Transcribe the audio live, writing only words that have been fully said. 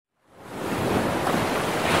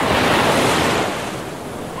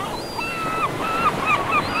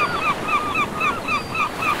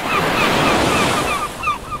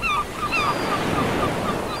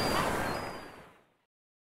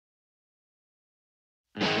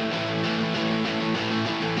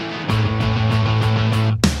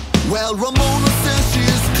Well, Ramona says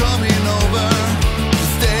she's coming over to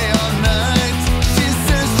stay all night. She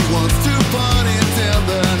says she wants to party till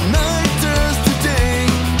the night turns to day.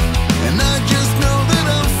 And I just know that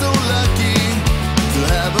I'm so lucky to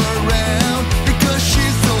have her around, because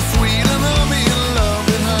she's so sweet and I'm in love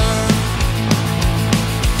with her.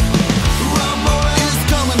 Ramona is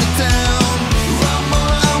coming to town.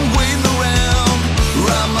 Ramona, I'm waiting around.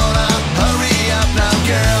 Ramona, hurry up now,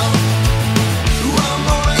 girl.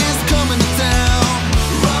 Ramona is coming to town.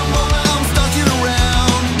 Ramona, I'm stalking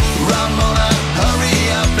around. Ramona, hurry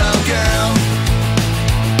up now, girl.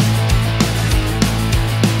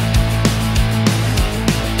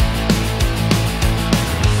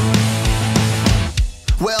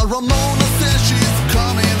 Well, Ramona